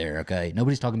with you there. Okay,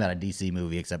 nobody's talking about a DC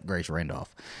movie except Grace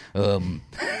Randolph.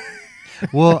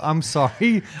 Well, I'm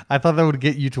sorry. I thought that would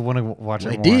get you to want to watch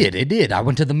it more. It did. I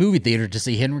went to the movie theater to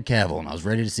see Henry Cavill, and I was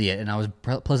ready to see it, and I was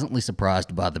pleasantly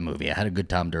surprised by the movie. I had a good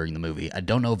time during the movie. I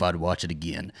don't know if I'd watch it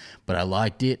again, but I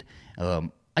liked it.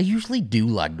 I usually do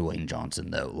like Dwayne Johnson,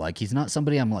 though. He's not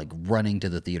somebody I'm running to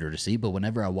the theater to see, but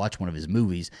whenever I watch one of his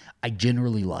movies, I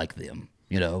generally like them,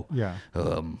 Yeah.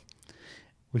 Well,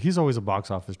 he's always a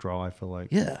box office draw, I feel like.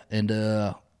 Yeah,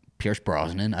 and Pierce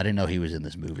Brosnan, I didn't know he was in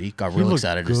this movie. Got real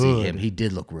excited to see him. He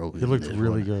did look real good. He looked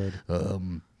really good.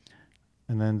 And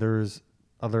then there's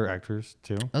other actors,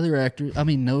 too. Other actors,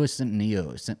 Noah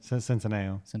Centineo.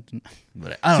 Centineo.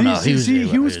 But I don't know.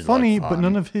 He was funny, but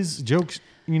none of his jokes,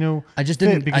 I just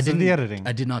didn't because of the editing.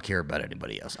 I did not care about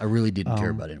anybody else. I really didn't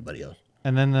care about anybody else.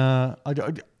 And then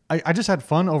I just had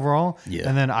fun overall. Yeah.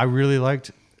 And then I really liked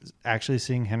actually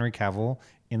seeing Henry Cavill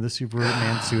in the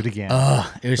Superman suit again.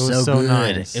 It was so good.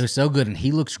 Nice. It was so good, and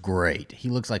he looks great. He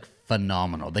looks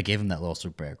phenomenal. They gave him that little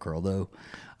Superman curl, though.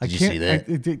 Did you see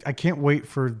that? I can't wait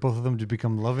for both of them to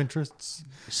become love interests.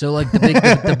 So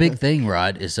the big thing,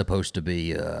 right, is supposed to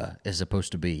be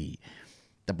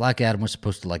the Black Adam was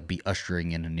supposed to be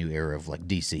ushering in a new era of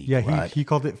DC. Yeah, right? he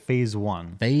called it Phase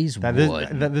 1. Phase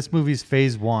 1. That this movie's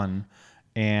Phase 1,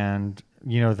 and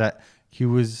that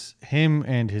him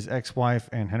and his ex-wife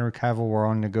and Henry Cavill were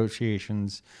on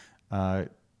negotiations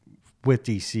with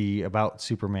DC about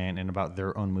Superman and about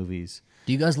their own movies.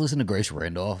 Do you guys listen to Grace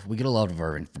Randolph? We get a lot of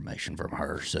our information from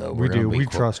her, so we do. We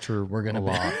trust her. We're gonna a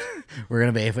lot. We're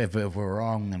gonna be if we're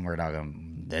wrong, then we're not gonna.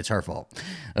 That's her fault.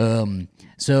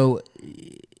 So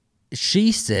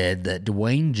she said that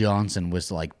Dwayne Johnson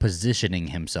was positioning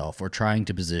himself or trying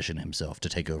to position himself to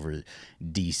take over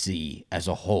DC as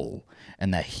a whole,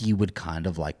 and that he would kind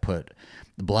of put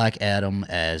the Black Adam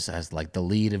as like the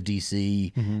lead of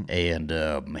DC, Mm-hmm.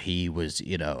 and he was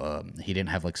he didn't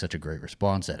have like such a great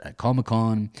response at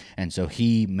Comic-Con, and so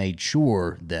he made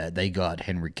sure that they got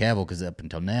Henry Cavill, because up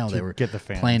until now they were get the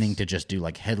fans. planning to just do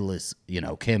like headless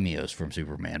cameos from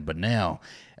Superman, but now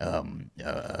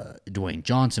Dwayne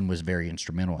Johnson was very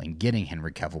instrumental in getting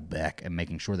Henry Cavill back and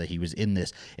making sure that he was in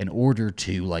this in order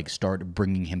to like start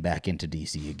bringing him back into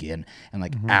DC again and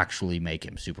like actually make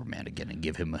him Superman again and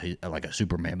give him like a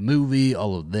Superman movie,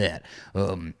 all of that.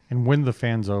 And win the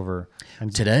fans over.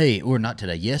 And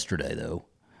Yesterday though,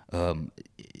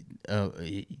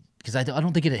 because I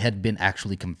don't think it had been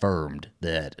actually confirmed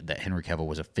that Henry Cavill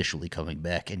was officially coming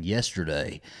back. And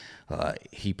yesterday,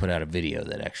 he put out a video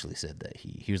that actually said that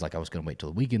he was like, I was going to wait till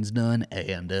the weekend's done,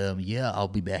 and I'll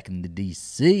be back in the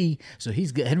DC. So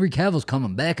Henry Cavill's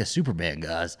coming back as Superman,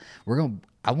 guys.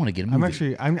 I want to get a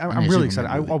movie. I'm really excited.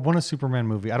 I want a Superman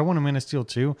movie. I don't want a Man of Steel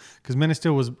 2, because Man of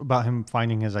Steel was about him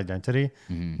finding his identity.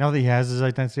 Now that he has his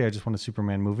identity, I just want a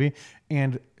Superman movie.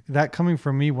 And that coming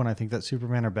from me, when I think that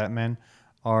Superman or Batman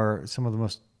are some of the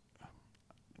most,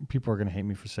 people are going to hate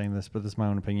me for saying this, but this is my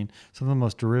own opinion, some of the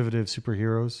most derivative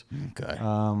superheroes. Okay.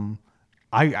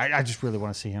 I just really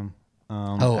want to see him.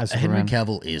 As Henry Superman.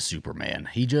 Cavill is Superman.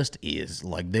 He just is.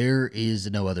 Like, there is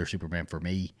no other Superman for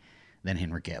me than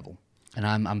Henry Cavill. And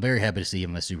I'm very happy to see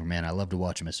him as Superman. I love to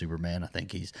watch him as Superman. I don't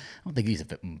think he's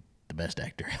the best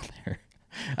actor out there.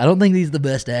 I don't think he's the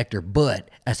best actor, but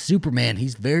as Superman,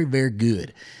 he's very, very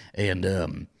good.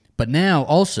 And but now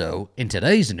also in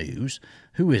today's news,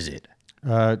 who is it?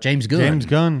 James Gunn. James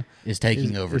Gunn is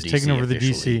taking over is DC taking over the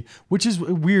officially. DC, which is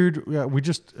weird. We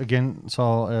just again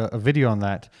saw a video on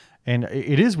that, and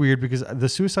it is weird because the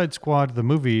Suicide Squad, the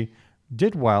movie,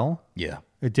 did well. Yeah.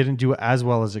 It didn't do as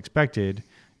well as expected,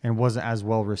 and wasn't as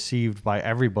well received by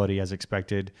everybody as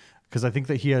expected. Because I think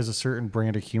that he has a certain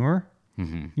brand of humor,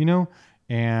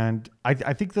 and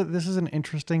I think that this is an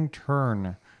interesting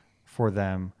turn for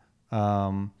them.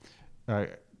 And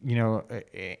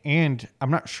I'm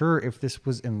not sure if this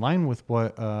was in line with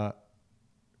what, Dwayne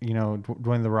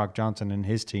 "The Rock" Johnson and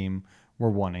his team were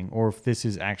wanting, or if this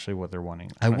is actually what they're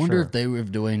wanting. I wonder if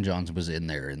Dwayne Johnson was in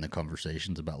there in the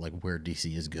conversations about like where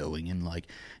DC is going and like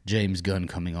James Gunn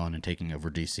coming on and taking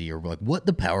over DC, or like what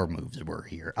the power moves were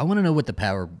here. I want to know what the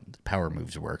power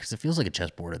moves were, because it feels like a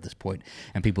chessboard at this point,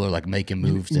 and people are like making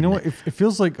moves. You know what? It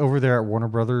feels like over there at Warner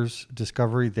Brothers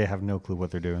Discovery, they have no clue what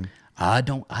they're doing. I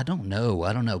don't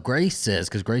know. Grace says,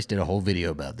 because Grace did a whole video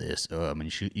about this, and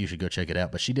you should go check it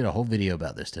out, but she did a whole video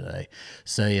about this today,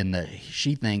 saying that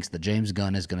she thinks that James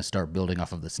Gunn is going to start building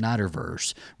off of the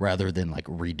Snyderverse rather than like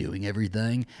redoing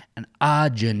everything, and I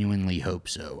genuinely hope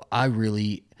so. I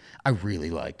really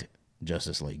liked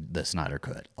Justice League, the Snyder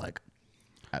Cut, like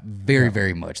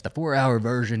very much. The 4-hour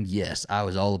version, yes, I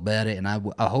was all about it, and I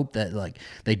hope that like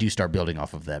they do start building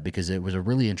off of that, because it was a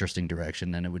really interesting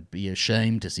direction, and it would be a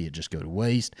shame to see it just go to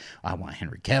waste. I want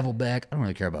Henry Cavill back. I don't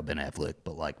really care about Ben Affleck,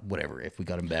 but like whatever, if we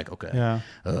got him back, okay. Yeah.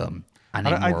 I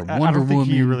need more Wonder I don't think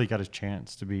Woman. he really got his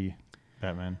chance to be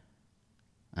Batman.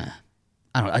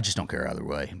 I just don't care either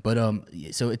way. But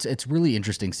so it's really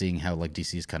interesting seeing how like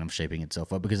DC is kind of shaping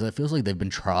itself up, because it feels like they've been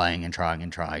trying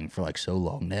for like so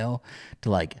long now to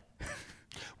like,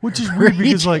 which is weird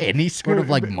because like any sort of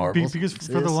like Marvel. Because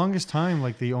for the longest time,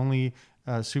 like the only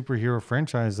superhero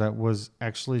franchise that was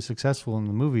actually successful in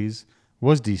the movies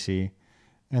was DC,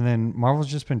 and then Marvel's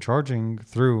just been charging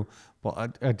through.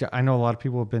 Well, I know a lot of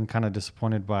people have been kind of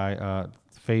disappointed by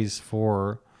Phase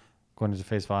 4. Going into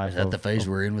Phase 5. Is that the phase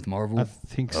we're in with Marvel? I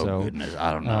think oh, so. Oh, goodness.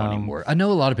 I don't know anymore. I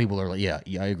know a lot of people are like, yeah,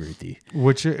 I agree with you.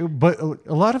 But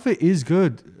a lot of it is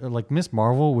good. Like Miss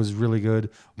Marvel was really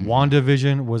good. Mm-hmm.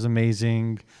 WandaVision was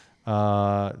amazing.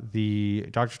 The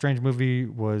Doctor Strange movie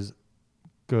was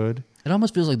good. It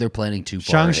almost feels like they're planning too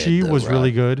far Shang-Chi was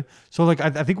really good. So like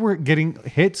I think we're getting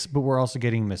hits, but we're also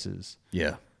getting misses.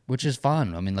 Yeah. Which is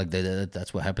fun. I mean, like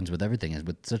that's what happens with everything. Is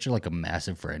with such a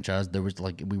massive franchise, there was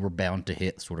like we were bound to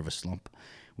hit sort of a slump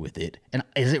with it. And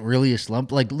is it really a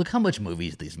slump? Like, look how much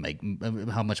movies these make,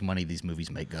 how much money these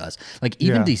movies make, guys. Like,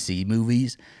 even DC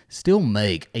movies still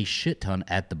make a shit ton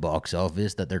at the box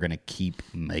office that they're gonna keep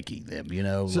making them. You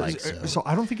know, so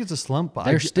I don't think it's a slump. But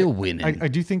they're still winning. I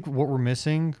do think what we're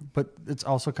missing, but it's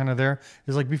also kind of there,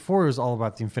 is like before it was all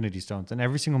about the Infinity Stones, and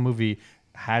every single movie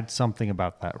had something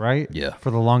about that, right? Yeah.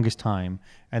 For the longest time.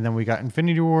 And then we got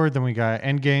Infinity War, then we got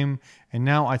Endgame, and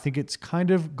now I think it's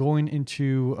kind of going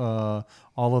into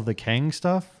all of the Kang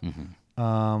stuff.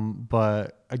 Mm-hmm.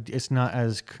 But it's not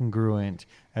as congruent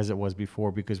as it was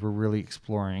before, because we're really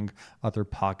exploring other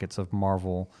pockets of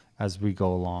Marvel as we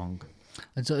go along.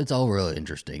 And so it's all really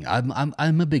interesting. I'm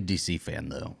a big DC fan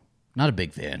though. Not a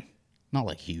big fan. Not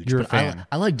like huge. You're a but fan.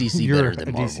 I like DC You're better a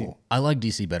than DC. Marvel. I like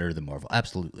DC better than Marvel.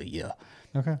 Absolutely, yeah.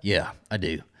 Okay. Yeah, I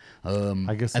do.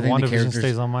 I guess the think WandaVision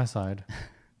stays on my side.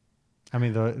 I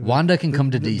mean, Wanda can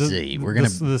come to DC. We're gonna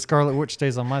the Scarlet Witch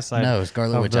stays on my side. No,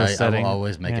 Scarlet of Witch. the I setting. will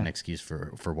always make an Yeah. excuse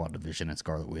for WandaVision and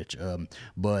Scarlet Witch.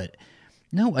 But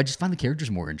no, I just find the characters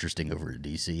more interesting over at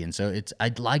DC, and so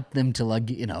I'd like them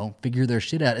to figure their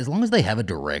shit out. As long as they have a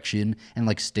direction and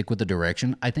like stick with the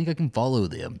direction, I think I can follow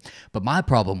them. But my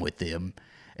problem with them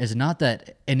is not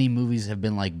that any movies have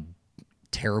been like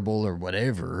terrible or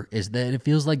whatever, is that it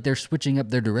feels like they're switching up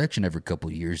their direction every couple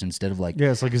of years instead of like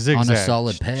Yeah, it's like a zigzag. on a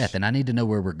solid path, and I need to know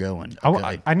where we're going.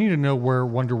 I need to know where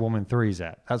Wonder Woman 3's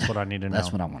at. That's what I need to know.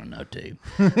 That's what I want to know too.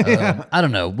 I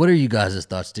don't know. What are you guys'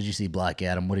 thoughts? Did you see Black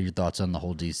Adam? What are your thoughts on the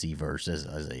whole DC verse as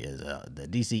the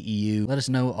DCEU? Let us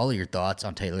know all of your thoughts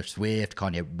on Taylor Swift,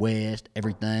 Kanye West,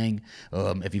 everything.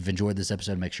 If you've enjoyed this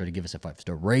episode, make sure to give us a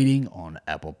 5-star rating on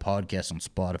Apple Podcasts, on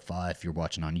Spotify. If you're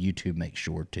watching on YouTube, make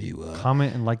sure to Comment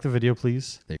and like the video,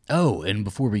 please. Oh, and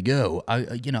before we go, I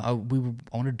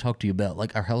wanted to talk to you about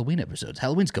like our Halloween episodes.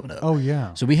 Halloween's coming up. Oh,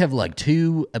 yeah. So we have like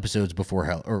 2 episodes before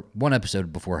or 1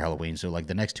 episode before Halloween. So like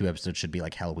the next 2 episodes should be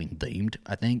like Halloween themed,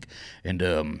 I think. And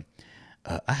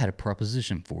I had a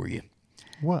proposition for you.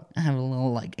 What? I have a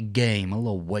little like a game, a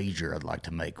little wager I'd like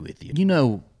to make with you. You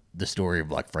know the story of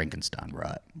like Frankenstein,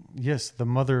 right? Yes, the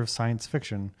mother of science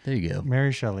fiction. There you go.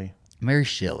 Mary Shelley. Mary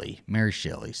Shelley.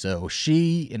 So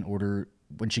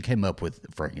when she came up with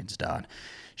Frankenstein,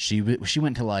 she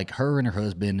went to like her and her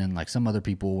husband and like some other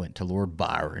people went to Lord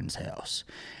Byron's house.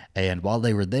 And while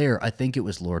they were there, I think it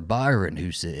was Lord Byron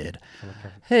who said,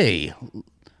 "Hey,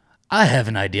 I have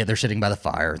an idea." They're sitting by the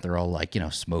fire. They're all like,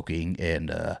 smoking and,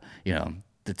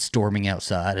 it's storming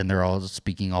outside and they're all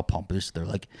speaking all pompous. They're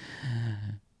like,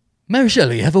 "Mary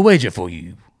Shelley, I have a wager for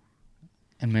you."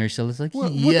 And Mary Shelley's like,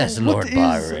 "Yes, Lord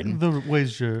Byron. The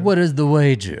wager. What is the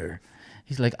wager?"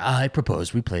 He's like, "I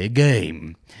propose we play a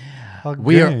game. A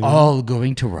We are game? all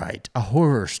going to write a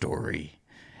horror story.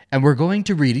 And we're going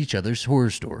to read each other's horror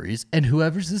stories, and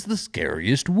whoever's is the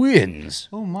scariest wins."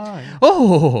 Oh my!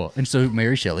 Oh! And so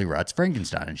Mary Shelley writes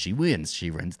Frankenstein, and she wins.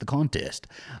 She wins the contest.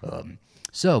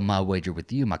 So my wager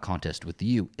with you, my contest with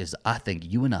you, is I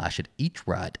think you and I should each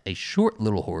write a short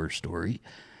little horror story,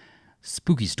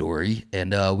 spooky story,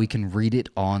 and we can read it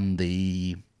on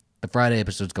the Friday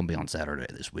episode's going to be on Saturday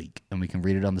this week, and we can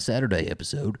read it on the Saturday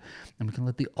episode, and we can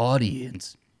let the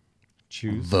audience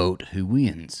Choose. vote who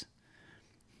wins.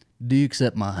 Do you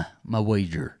accept my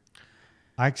wager?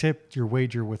 I accept your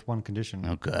wager with one condition.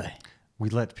 Okay. We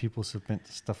let people submit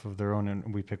stuff of their own,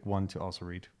 and we pick one to also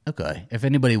read. Okay. If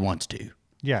anybody wants to.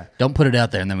 Yeah. Don't put it out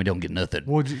there, and then we don't get nothing.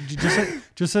 Well,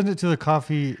 just send it to the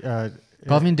coffee.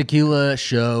 Coffee and Tequila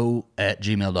Show at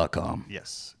gmail.com.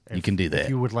 Yes, You can do that. If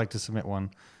you would like to submit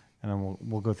one, and then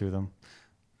we'll go through them.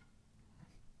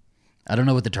 I don't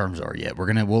know what the terms are yet.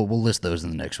 We'll list those in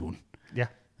the next one. Yeah.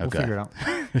 We'll Okay. figure it out.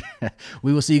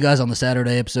 We will see you guys on the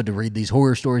Saturday episode to read these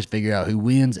horror stories, figure out who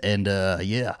wins, and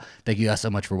yeah, thank you guys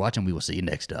so much for watching. We will see you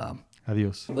next time.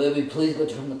 Adios. Baby, please go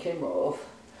turn the camera off.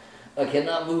 I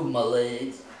cannot move my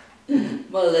legs.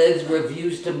 My legs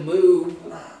refuse to move.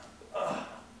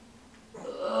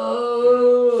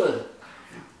 Oh.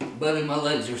 Baby, my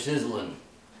legs are sizzling.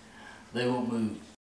 They won't move.